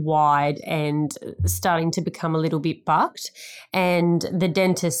quite wide and starting to become a little bit bucked. And the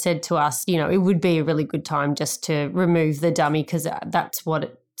dentist said to us, it would be a really good time just to remove the dummy because that's what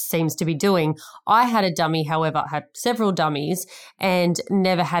it seems to be doing. I had a dummy, however, had several dummies and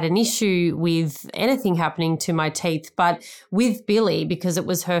never had an issue with anything happening to my teeth. But with Billy, because it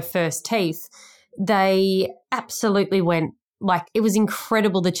was her first teeth, they absolutely went it was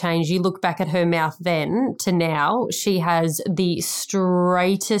incredible the change. You look back at her mouth then to now, she has the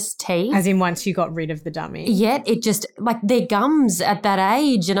straightest teeth. As in once you got rid of the dummy. Yet it just, their gums at that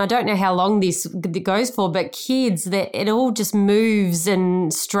age, and I don't know how long this goes for, but kids, it all just moves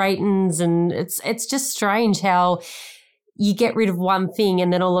and straightens, and it's just strange how you get rid of one thing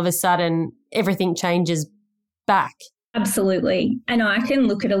and then all of a sudden everything changes back. Absolutely. And I can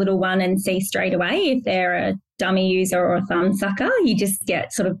look at a little one and see straight away if they're a dummy user or a thumb sucker. You just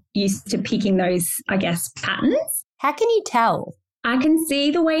get sort of used to picking those, I guess, patterns. How can you tell? I can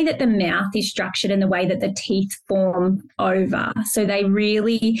see the way that the mouth is structured and the way that the teeth form over. So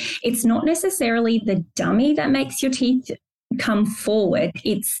it's not necessarily the dummy that makes your teeth come forward.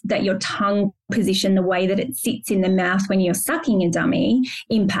 It's that your tongue position, the way that it sits in the mouth when you're sucking a dummy,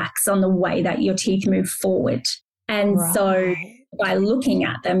 impacts on the way that your teeth move forward. And so by looking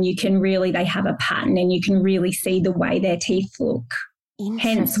at them, you can really, they have a pattern and you can really see the way their teeth look.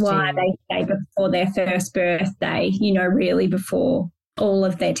 Hence why they say before their first birthday, you know, really before all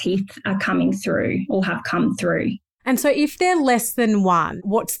of their teeth are coming through or have come through. And so if they're less than 1,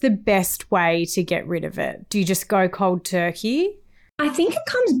 what's the best way to get rid of it? Do you just go cold turkey? I think it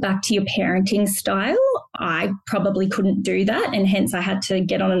comes back to your parenting style. I probably couldn't do that, and hence I had to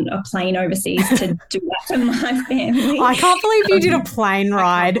get on a plane overseas to do that for my family. I can't believe you did a plane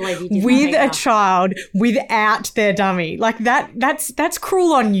ride with a child without their dummy. Like that's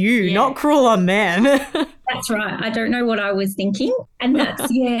cruel on you, not cruel on them. That's right. I don't know what I was thinking. And that's,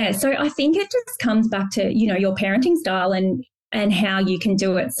 so I think it just comes back to, you know, your parenting style and how you can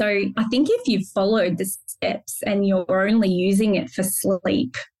do it. So I think if you've followed the steps and you're only using it for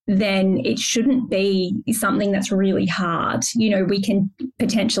sleep, then it shouldn't be something that's really hard. You know, we can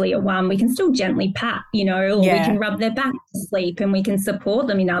potentially at 1, we can still gently pat, you know, or we can rub their back to sleep, and we can support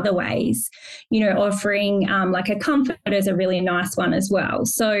them in other ways. You know, offering like a comfort is a really nice one as well.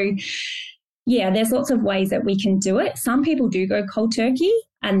 So yeah, there's lots of ways that we can do it. Some people do go cold turkey,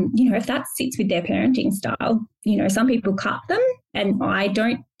 and, you know, if that sits with their parenting style, you know, some people cut them, and I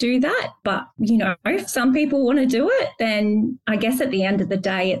don't do that. But, you know, if some people want to do it, then I guess at the end of the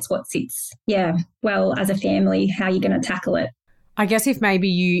day, it's what sits, well, as a family, how you're going to tackle it. I guess if maybe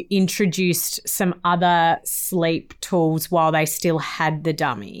you introduced some other sleep tools while they still had the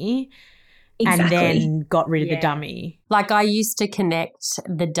dummy. Exactly. And then got rid of the dummy. Like I used to connect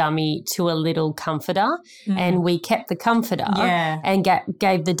the dummy to a little comforter, and we kept the comforter and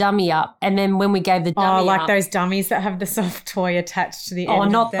gave the dummy up. And then when we gave the dummy like up, those dummies that have the soft toy attached to the end. Oh,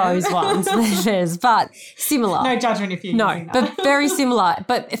 not those ones. There's, but similar. No judgment if you No, but very similar.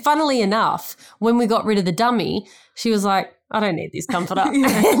 But funnily enough, when we got rid of the dummy, she was like, I don't need this comforter.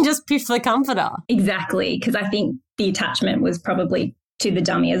 And just piffed the comforter. Exactly, because I think the attachment was probably to the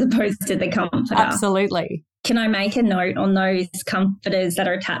dummy as opposed to the comforter. Absolutely. Can I make a note on those comforters that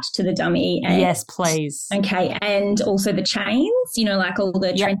are attached to the dummy? And, yes, please. Okay. And also the chains, you know, like all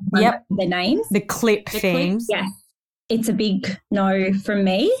the chains, their names. The clip thing. Yeah. It's a big no from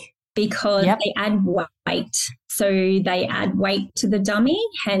me because they add weight. So they add weight to the dummy,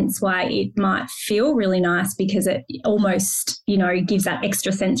 hence why it might feel really nice because it almost, you know, gives that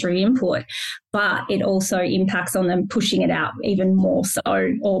extra sensory input, but it also impacts on them pushing it out even more so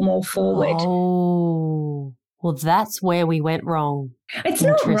or more forward. Oh, well, that's where we went wrong. It's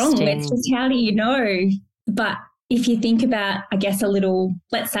not wrong. It's just how do you know? But if you think about, I guess, a little,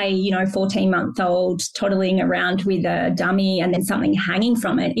 let's say, you know, 14-month-old toddling around with a dummy and then something hanging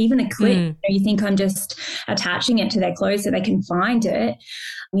from it, even a clip, you think I'm just attaching it to their clothes so they can find it.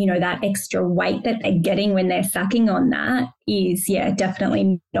 You know, that extra weight that they're getting when they're sucking on that is,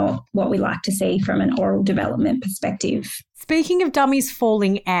 definitely not what we like to see from an oral development perspective. Speaking of dummies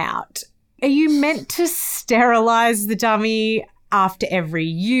falling out, are you meant to sterilise the dummy after every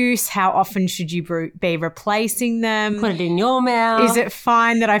use? How often should you be replacing them? Put it in your mouth. Is it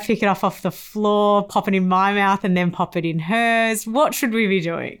fine that I pick it off the floor, pop it in my mouth and then pop it in hers? What should we be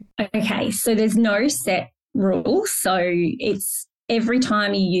doing? Okay, so there's no set rule. So it's every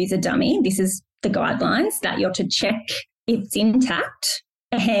time you use a dummy, this is the guidelines, that you're to check it's intact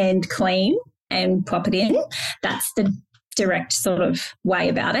and clean and pop it in. That's the direct sort of way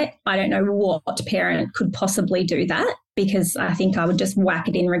about it. I don't know what parent could possibly do that, because I think I would just whack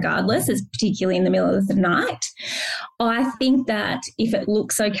it in regardless, as particularly in the middle of the night. I think that if it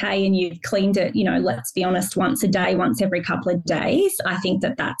looks okay and you've cleaned it, you know, let's be honest, once a day, once every couple of days, I think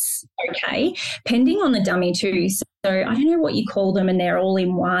that that's okay, depending on the dummy too. So I don't know what you call them, and they're all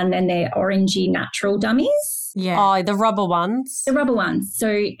in one and they're orangey natural dummies. Yeah. Oh, the rubber ones. The rubber ones.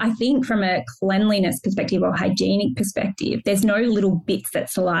 So I think from a cleanliness perspective or hygienic perspective, there's no little bits that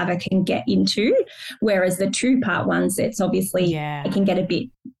saliva can get into, whereas the 2-part ones, it's obviously it can get a bit,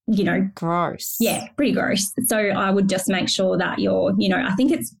 you know. Gross. Yeah, pretty gross. So I would just make sure that you're, you know, I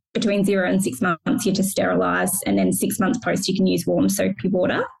think it's between 0 and 6 months you're to sterilise, and then 6 months post you can use warm soapy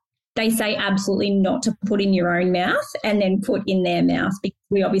water. They say absolutely not to put in your own mouth and then put in their mouth, because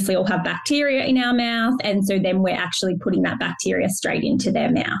we obviously all have bacteria in our mouth, and so then we're actually putting that bacteria straight into their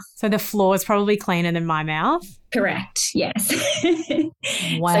mouth. So the floor is probably cleaner than my mouth? Correct, yes.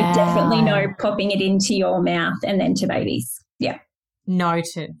 Wow. So definitely no popping it into your mouth and then to babies. Yeah.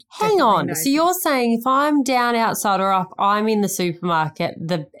 Noted. Hang on. Noted. So you're saying if I'm down outside or up, I'm in the supermarket,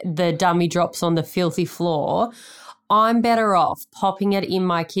 the dummy drops on the filthy floor, I'm better off popping it in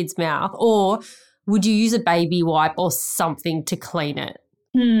my kid's mouth, or would you use a baby wipe or something to clean it?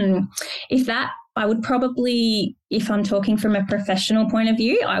 If that, I would probably, if I'm talking from a professional point of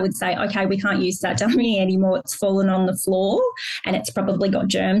view, I would say, okay, we can't use that dummy anymore. It's fallen on the floor and it's probably got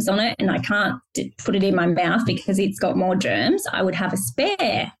germs on it and I can't put it in my mouth because it's got more germs. I would have a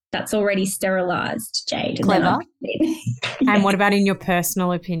spare that's already sterilised, Jade. Clever. And what about in your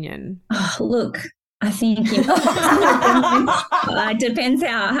personal opinion? Oh, look, I think it depends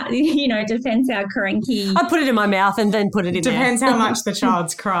how cranky. I put it in my mouth and then put it in Depends there. how much the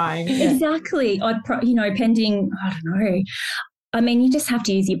child's crying. Exactly. Pending, I don't know. I mean, you just have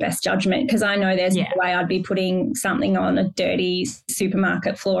to use your best judgment because I know there's no way I'd be putting something on a dirty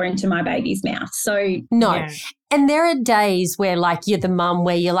supermarket floor into my baby's mouth. So no. Yeah. And there are days where, like, you're the mum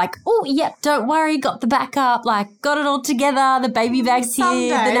where you're like, oh, yep, don't worry, got the backup, like, got it all together, the baby bag's here,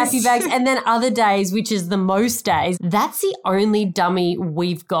 the nappy bags. And then other days, which is the most days, that's the only dummy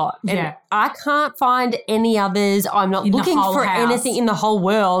we've got. And I can't find any others. I'm not looking for anything in the whole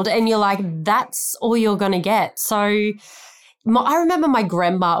world. And you're like, that's all you're going to get. So I remember my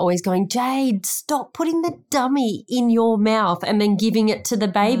grandma always going, Jade, stop putting the dummy in your mouth and then giving it to the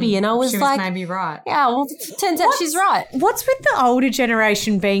baby. And I was like, maybe right. Yeah, well, turns out she's right. What's with the older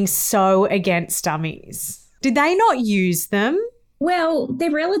generation being so against dummies? Did they not use them? Well, they're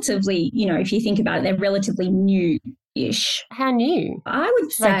relatively, if you think about it, they're relatively new-ish. How new? I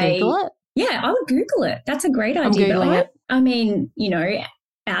would Should I Google it? Yeah, I would Google it. That's a great idea. I'm Googling it. I mean,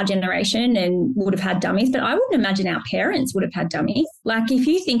 our generation and would have had dummies, but I wouldn't imagine our parents would have had dummies. Like if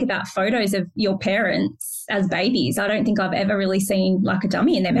you think about photos of your parents as babies, I don't think I've ever really seen like a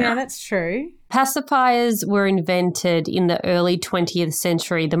dummy in their mouth. Yeah, that's true. Pacifiers were invented in the early 20th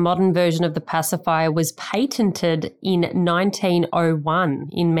century. The modern version of the pacifier was patented in 1901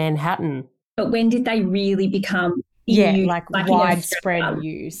 in Manhattan. But when did they really become like widespread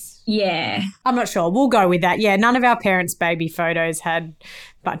use? Yeah. I'm not sure. We'll go with that. Yeah, none of our parents' baby photos had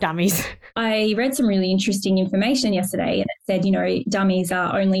dummies. I read some really interesting information yesterday and it said, dummies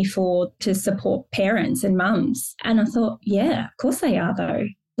are only to support parents and mums. And I thought, yeah, of course they are though.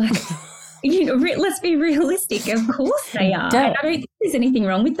 Like, let's be realistic. Of course they are. And I don't think there's anything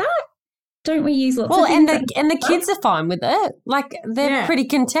wrong with that. Don't we use lots of things? And the kids are fine with it. Like they're pretty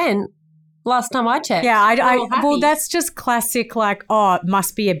content. Last time I checked. Yeah, well, that's just classic, like, oh, it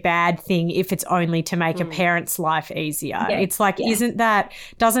must be a bad thing if it's only to make a parent's life easier. Yeah. It's like,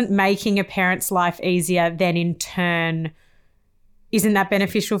 doesn't making a parent's life easier then in turn, isn't that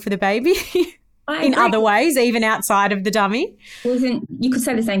beneficial for the baby in other ways, even outside of the dummy? Well, you could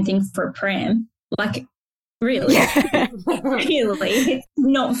say the same thing for a pram. Like, really? Yeah. Really. It's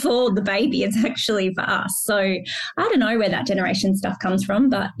not for the baby. It's actually for us. So I don't know where that generation stuff comes from.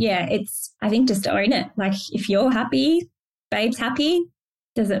 But, yeah, I think just own it. Like if you're happy, babe's happy,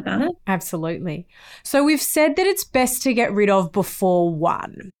 does it matter? Absolutely. So we've said that it's best to get rid of before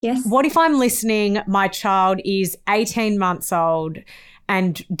 1. Yes. What if I'm listening, my child is 18 months old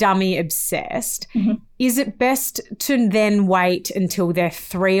and dummy obsessed? Mm-hmm. Is it best to then wait until they're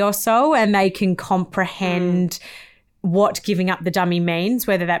 3 or so and they can comprehend what giving up the dummy means,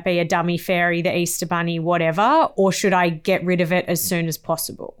 whether that be a dummy fairy, the Easter bunny, whatever, or should I get rid of it as soon as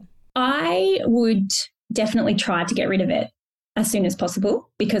possible? I would definitely try to get rid of it as soon as possible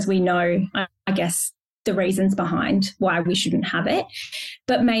because we know, I guess, the reasons behind why we shouldn't have it.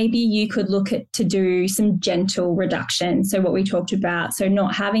 But maybe you could look at to do some gentle reduction. So what we talked about, so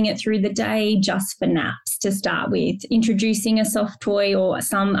not having it through the day, just for naps to start with, introducing a soft toy or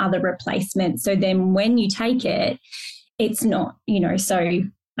some other replacement. So then when you take it, it's not, so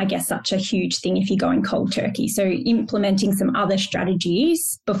I guess such a huge thing if you're going cold turkey. So implementing some other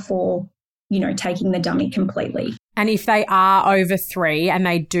strategies before, taking the dummy completely. And if they are over 3 and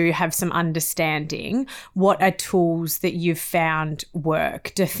they do have some understanding, what are tools that you've found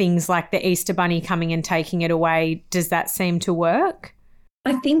work? Do things like the Easter bunny coming and taking it away, does that seem to work?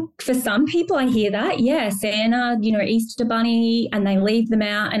 I think for some people I hear that, yeah, Santa, Easter bunny, and they leave them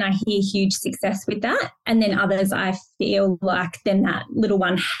out and I hear huge success with that. And then others I feel like then that little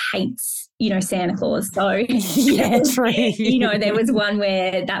one hates, Santa Claus. So, yeah, true. There was one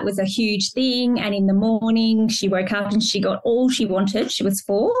where that was a huge thing and in the morning she woke up and she got all she wanted. She was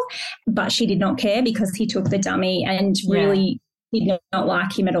 4, but she did not care because he took the dummy and really did not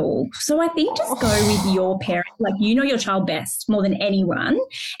like him at all. So I think just go with your parent, like your child best more than anyone.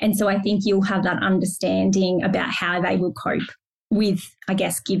 And so I think you'll have that understanding about how they will cope with I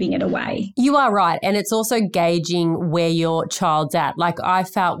guess, giving it away. You are right. And it's also gauging where your child's at. Like I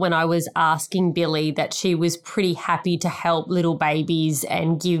felt when I was asking Billy that she was pretty happy to help little babies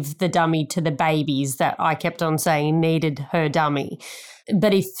and give the dummy to the babies that I kept on saying needed her dummy.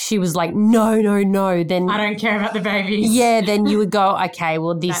 But if she was like, no, then I don't care about the babies. Yeah, then you would go, okay,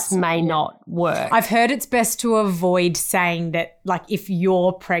 well, this may not work. I've heard it's best to avoid saying that, like, if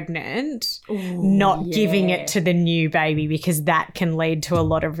you're pregnant, not giving it to the new baby, because that can lead to a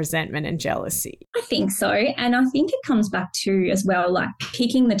lot of resentment and jealousy. I think so. And I think it comes back to as well, like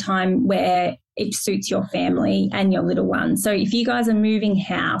picking the time where it suits your family and your little one. So if you guys are moving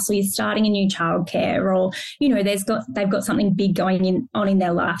house or you're starting a new childcare, or, you know, they've got something big going on in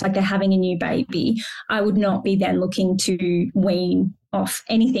their life, like they're having a new baby, I would not be then looking to wean off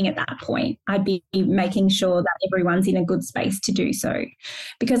anything at that point. I'd be making sure that everyone's in a good space to do so.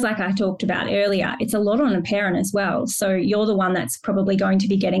 Because like I talked about earlier, it's a lot on a parent as well. So you're the one that's probably going to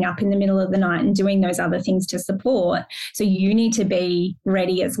be getting up in the middle of the night and doing those other things to support. So you need to be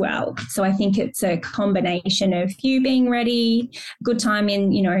ready as well. So I think it's a combination of you being ready, good time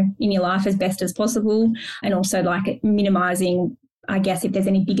in your life as best as possible, and also like minimizing, I guess, if there's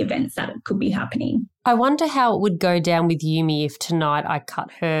any big events that could be happening. I wonder how it would go down with Yumi if tonight I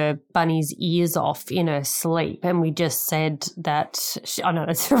cut her bunny's ears off in her sleep and we just said that, I know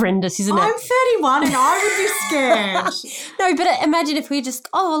it's horrendous, isn't it? I'm 31 and I would be scared. No, but imagine if we just,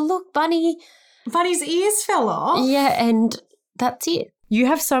 oh, look, Bunny's ears fell off. Yeah, and that's it. You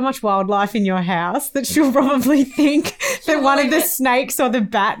have so much wildlife in your house that she'll probably think that one of the snakes or the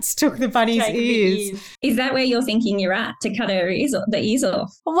bats took the bunny's ears. Is that where you're thinking you're at, to cut her the ears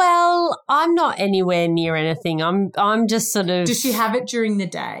off? Well, I'm not anywhere near anything. I'm just sort of... Does she have it during the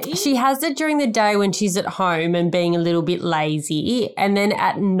day? She has it during the day when she's at home and being a little bit lazy. And then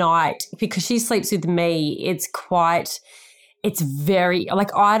at night, because she sleeps with me, it's very,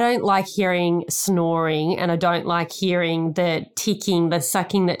 like, I don't like hearing snoring and I don't like hearing the ticking, the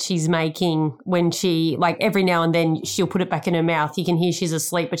sucking that she's making when she, like, every now and then she'll put it back in her mouth. You can hear she's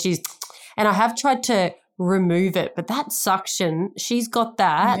asleep, but and I have tried to remove it, but that suction, she's got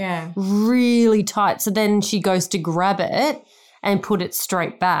that really tight. So then she goes to grab it and put it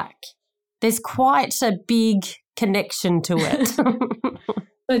straight back. There's quite a big connection to it.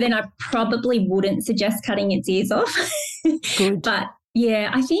 So then I probably wouldn't suggest cutting its ears off. Good. But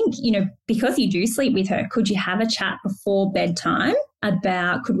yeah, I think, because you do sleep with her, could you have a chat before bedtime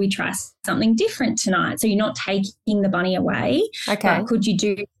about, could we try something different tonight? So you're not taking the bunny away. Okay. But could you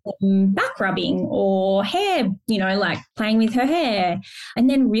do back rubbing or hair, like playing with her hair, and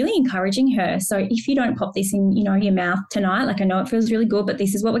then really encouraging her. So if you don't pop this in, your mouth tonight, like I know it feels really good, but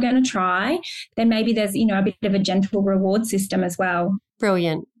this is what we're going to try, then maybe there's, a bit of a gentle reward system as well.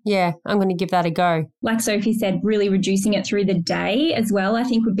 Brilliant. Yeah, I'm going to give that a go. Like Sophie said, really reducing it through the day as well, I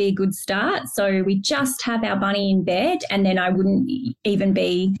think would be a good start. So we just have our bunny in bed, and then I wouldn't even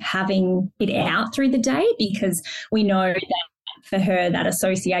be having it out through the day, because we know that for her that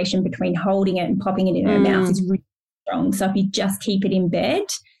association between holding it and popping it in her mouth is really strong. So if you just keep it in bed,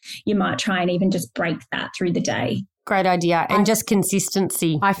 you might try and even just break that through the day. Great idea. And just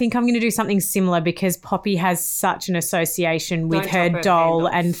consistency. I think I'm going to do something similar, because Poppy has such an association with her doll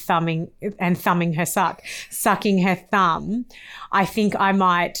and sucking her thumb. I think I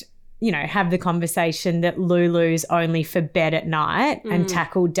might, have the conversation that Lulu's only for bed at night and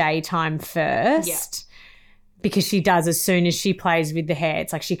tackle daytime first. Yeah. Because she does, as soon as she plays with the hair,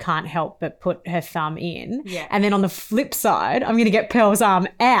 it's like she can't help but put her thumb in. Yeah. And then on the flip side, I'm going to get Pearl's arm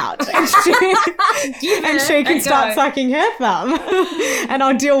out and she can start sucking her thumb. And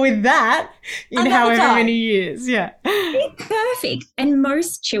I'll deal with that in however many years. Yeah. It's perfect. And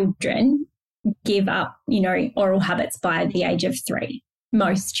most children give up, oral habits by the age of 3.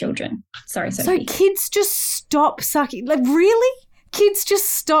 Most children. Sorry, Sophie. So kids just stop sucking. Like, really? Kids just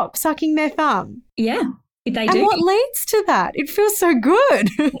stop sucking their thumb? Yeah. They do. And what leads to that? It feels so good.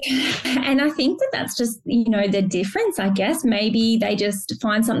 And I think that's just, the difference, I guess. Maybe they just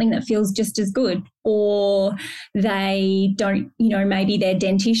find something that feels just as good, or they don't, maybe their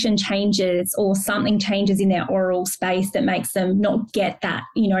dentition changes or something changes in their oral space that makes them not get that,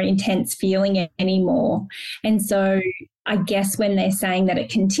 intense feeling anymore. And so I guess when they're saying that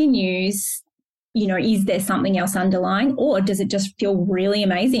it continues, is there something else underlying, or does it just feel really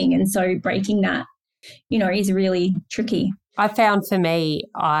amazing? And so breaking that, is really tricky. I found for me,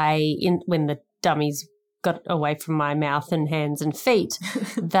 when the dummy's got away from my mouth and hands and feet,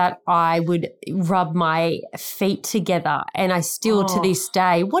 that I would rub my feet together. And I still to this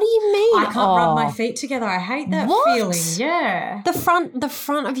day, what do you mean? I can't rub my feet together. I hate that feeling. Yeah. The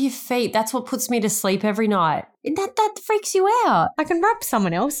front of your feet, that's what puts me to sleep every night. That freaks you out. I can rub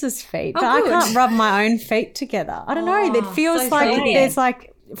someone else's feet, but I can't rub my own feet together. I don't know. It feels like there's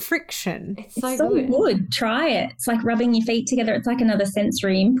like friction. It's so good. Try it. It's like rubbing your feet together. It's like another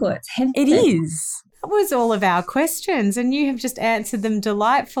sensory input. It is. That was all of our questions, and you have just answered them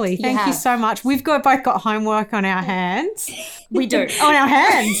delightfully. Thank you so much. We've both got homework on our hands. We do. On our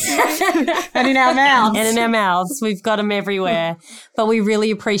hands. And in our mouths. And in our mouths. We've got them everywhere. But we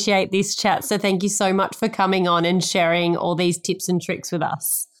really appreciate this chat. So thank you so much for coming on and sharing all these tips and tricks with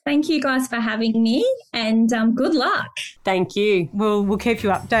us. Thank you guys for having me, and good luck. Thank you. We'll keep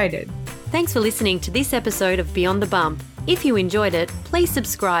you updated. Thanks for listening to this episode of Beyond the Bump. If you enjoyed it, please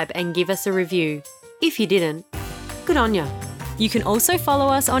subscribe and give us a review. If you didn't, good on ya. You can also follow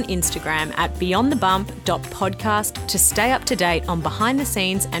us on Instagram at beyondthebump.podcast to stay up to date on behind the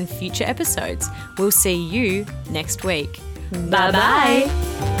scenes and future episodes. We'll see you next week. Bye-bye.